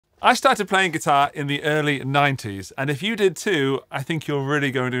I started playing guitar in the early 90s, and if you did too, I think you're really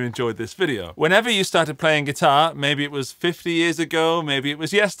going to enjoy this video. Whenever you started playing guitar, maybe it was 50 years ago, maybe it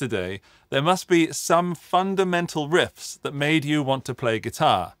was yesterday, there must be some fundamental riffs that made you want to play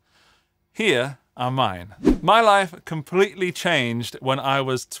guitar. Here are mine. My life completely changed when I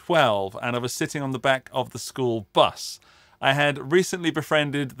was 12 and I was sitting on the back of the school bus. I had recently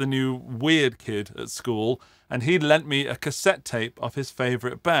befriended the new weird kid at school, and he'd lent me a cassette tape of his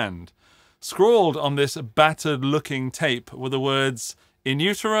favourite band. Scrawled on this battered-looking tape were the words In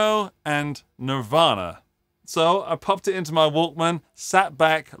Utero and Nirvana. So I popped it into my Walkman, sat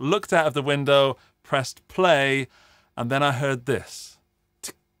back, looked out of the window, pressed play, and then I heard this.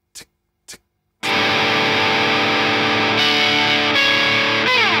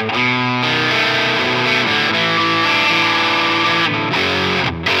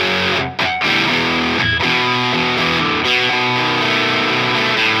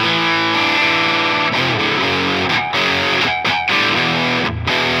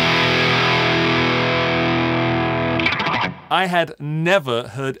 I had never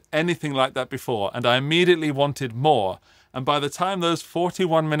heard anything like that before, and I immediately wanted more. And by the time those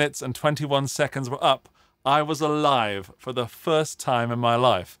 41 minutes and 21 seconds were up, I was alive for the first time in my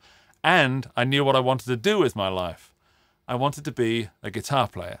life. And I knew what I wanted to do with my life. I wanted to be a guitar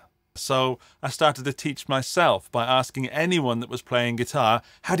player. So I started to teach myself by asking anyone that was playing guitar,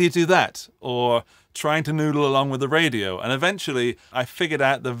 how do you do that? Or trying to noodle along with the radio. And eventually I figured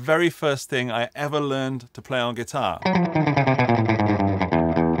out the very first thing I ever learned to play on guitar.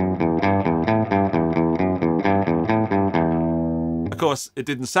 Of course, it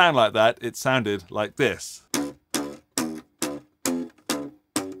didn't sound like that. It sounded like this.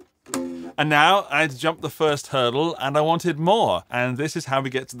 And now I'd jumped the first hurdle and I wanted more. And this is how we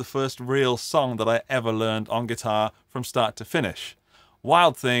get to the first real song that I ever learned on guitar from start to finish.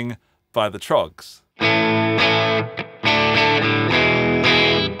 Wild Thing by the Troggs.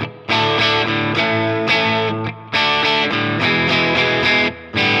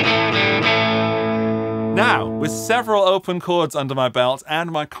 Now, with several open chords under my belt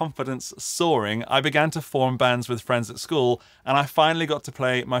and my confidence soaring, I began to form bands with friends at school, and I finally got to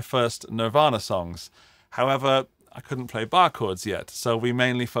play my first Nirvana songs. However, I couldn't play bar chords yet, so we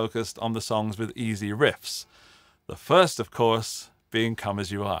mainly focused on the songs with easy riffs. The first, of course, being Come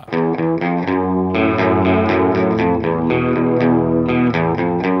As You Are.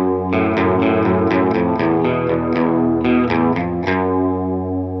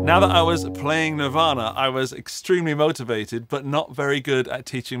 Now that I was playing Nirvana, I was extremely motivated, but not very good at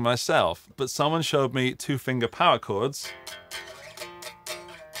teaching myself. But someone showed me 2-finger power chords.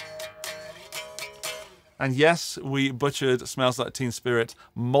 And yes, we butchered Smells Like Teen Spirit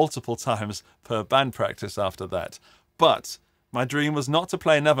multiple times per band practice after that. But my dream was not to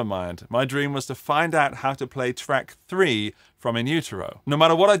play Nevermind. My dream was to find out how to play track 3 from In Utero. No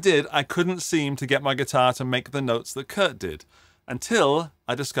matter what I did, I couldn't seem to get my guitar to make the notes that Kurt did. Until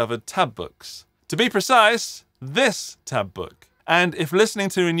I discovered tab books. To be precise, this tab book. And if listening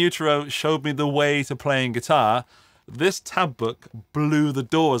to In Utero showed me the way to playing guitar, this tab book blew the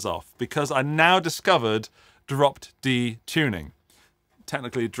doors off because I now discovered dropped D tuning.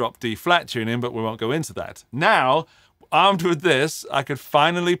 Technically dropped D flat tuning, but we won't go into that. Now, armed with this, I could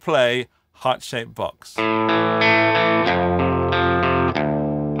finally play Heart-Shaped Box.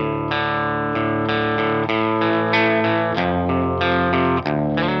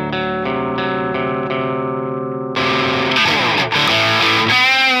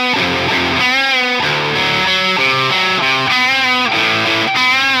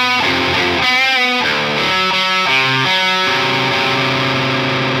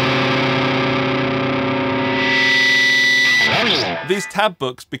 These tab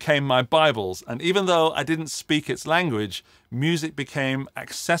books became my Bibles, and even though I didn't speak its language, music became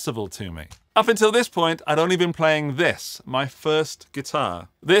accessible to me. Up until this point, I'd only been playing this, my first guitar.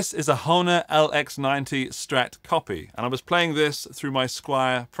 This is a Hohner LX90 Strat copy, and I was playing this through my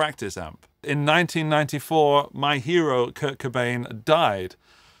Squier practice amp. In 1994, my hero, Kurt Cobain, died.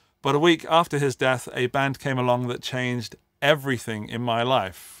 But a week after his death, a band came along that changed everything in my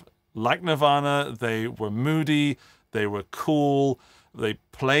life. Like Nirvana, they were moody, they were cool, they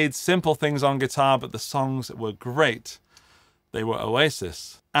played simple things on guitar, but the songs were great. They were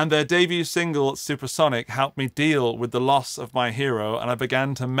Oasis. And their debut single, Supersonic, helped me deal with the loss of my hero, and I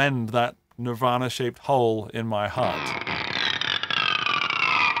began to mend that Nirvana-shaped hole in my heart.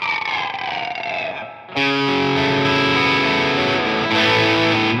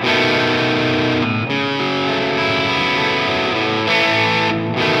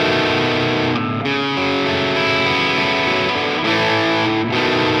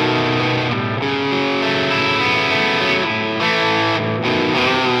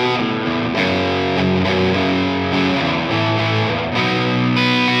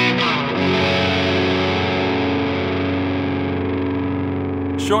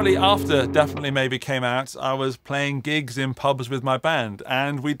 Shortly after Definitely Maybe came out, I was playing gigs in pubs with my band,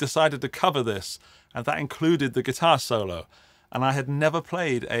 and we decided to cover this, and that included the guitar solo. And I had never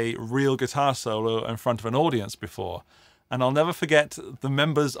played a real guitar solo in front of an audience before. And I'll never forget the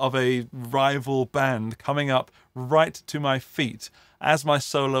members of a rival band coming up right to my feet as my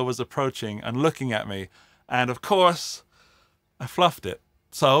solo was approaching and looking at me. And of course, I fluffed it.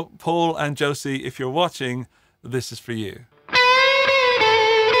 So, Paul and Josie, if you're watching, this is for you.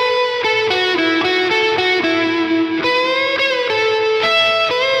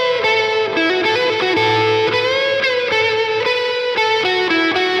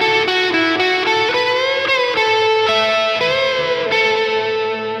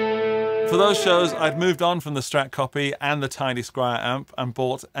 For those shows, I'd moved on from the Strat copy and the Tiny Squire amp and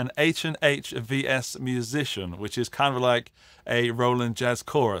bought an H&H VS Musician, which is kind of like a Roland Jazz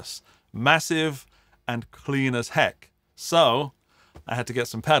Chorus. Massive and clean as heck. So, I had to get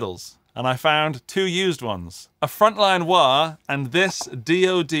some pedals. And I found two used ones. A Frontline wah and this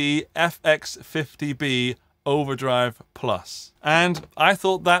DoD FX50B Overdrive Plus. And I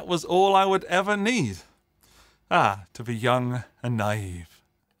thought that was all I would ever need. Ah, to be young and naive.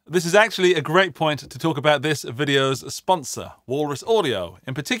 This is actually a great point to talk about this video's sponsor, Walrus Audio,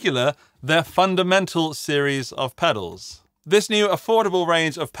 in particular, their Fundamental series of pedals. This new affordable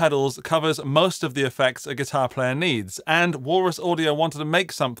range of pedals covers most of the effects a guitar player needs, and Walrus Audio wanted to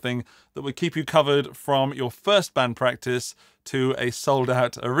make something that would keep you covered from your first band practice to a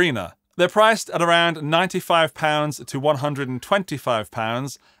sold-out arena. They're priced at around £95 to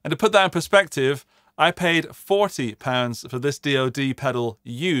 £125, and to put that in perspective, I paid £40 for this DoD pedal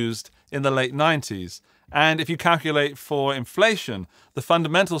used in the late 90s. And if you calculate for inflation, the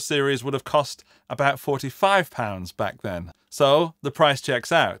Fundamental series would have cost about £45 back then. So the price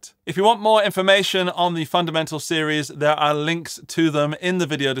checks out. If you want more information on the Fundamental series, there are links to them in the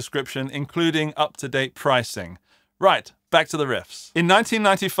video description, including up-to-date pricing. Right, back to the riffs. In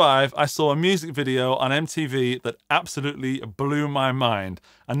 1995, I saw a music video on MTV that absolutely blew my mind,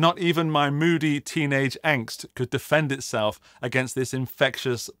 and not even my moody teenage angst could defend itself against this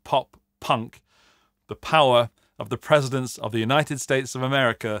infectious pop punk. The power of the presidents of the United States of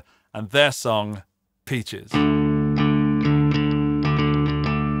America and their song, Peaches.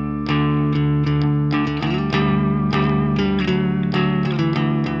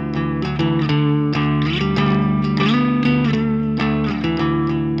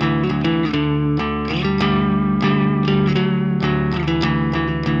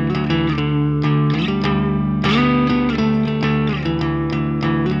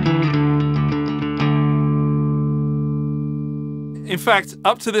 In fact,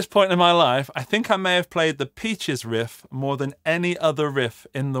 up to this point in my life, I think I may have played the Peaches riff more than any other riff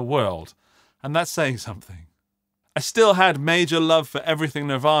in the world. And that's saying something. I still had major love for everything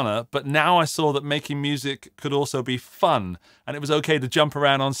Nirvana, but now I saw that making music could also be fun, and it was okay to jump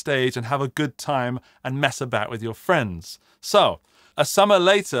around on stage and have a good time and mess about with your friends. So, a summer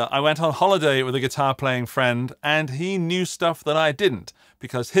later, I went on holiday with a guitar-playing friend, and he knew stuff that I didn't,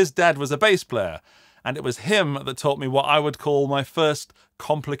 because his dad was a bass player. And it was him that taught me what I would call my first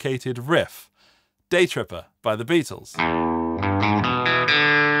complicated riff, Day Tripper by the Beatles.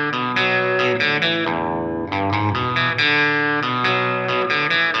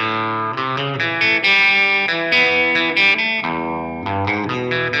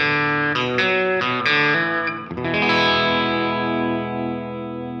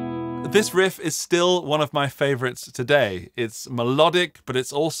 This riff is still one of my favorites today. It's melodic, but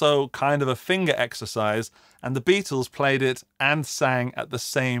it's also kind of a finger exercise, and the Beatles played it and sang at the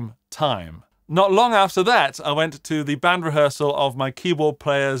same time. Not long after that, I went to the band rehearsal of my keyboard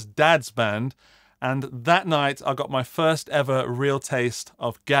player's dad's band, and that night I got my first ever real taste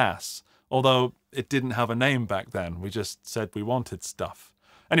of gas, although it didn't have a name back then. We just said we wanted stuff.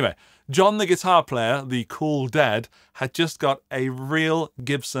 Anyway, John the guitar player, the cool dad, had just got a real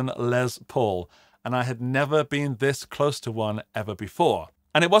Gibson Les Paul, and I had never been this close to one ever before.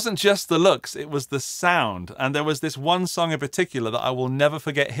 And it wasn't just the looks, it was the sound. And there was this one song in particular that I will never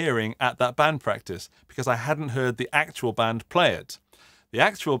forget hearing at that band practice, because I hadn't heard the actual band play it. The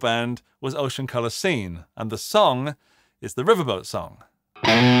actual band was Ocean Colour Scene, and the song is the Riverboat Song.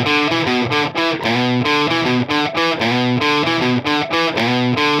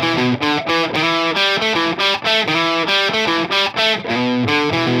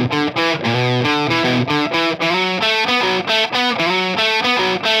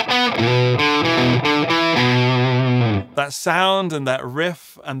 That sound and that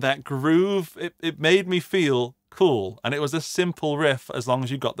riff and that groove, it made me feel cool. And it was a simple riff as long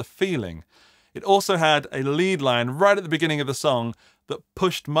as you got the feeling. It also had a lead line right at the beginning of the song that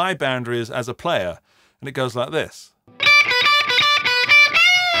pushed my boundaries as a player. And it goes like this.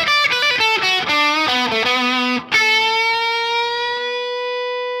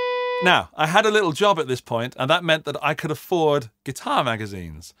 Now, I had a little job at this point, and that meant that I could afford guitar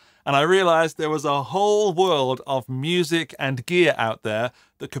magazines. And I realized there was a whole world of music and gear out there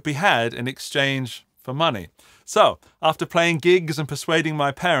that could be had in exchange for money. So, after playing gigs and persuading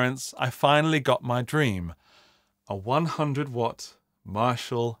my parents, I finally got my dream. A 100-watt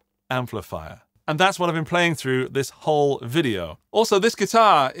Marshall amplifier. And that's what I've been playing through this whole video. Also, this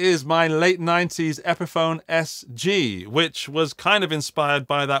guitar is my late 90s Epiphone SG, which was kind of inspired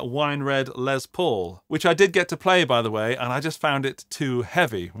by that wine red Les Paul, which I did get to play, by the way, and I just found it too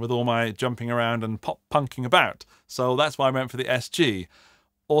heavy with all my jumping around and pop-punking about. So that's why I went for the SG.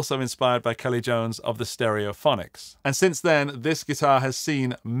 Also inspired by Kelly Jones of the Stereophonics. And since then, this guitar has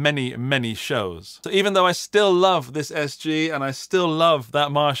seen many, many shows. So even though I still love this SG, and I still love that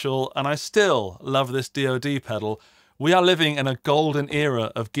Marshall, and I still love this DoD pedal, we are living in a golden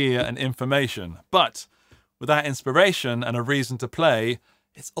era of gear and information. But without inspiration and a reason to play,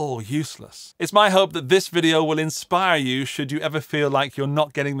 it's all useless. It's my hope that this video will inspire you should you ever feel like you're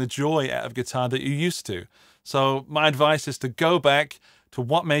not getting the joy out of guitar that you used to. So my advice is to go back to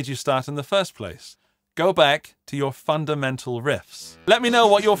what made you start in the first place. Go back to your fundamental riffs. Let me know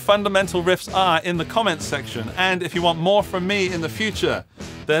what your fundamental riffs are in the comments section, and if you want more from me in the future,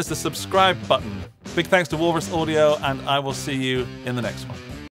 there's the subscribe button. Big thanks to Walrus Audio, and I will see you in the next one.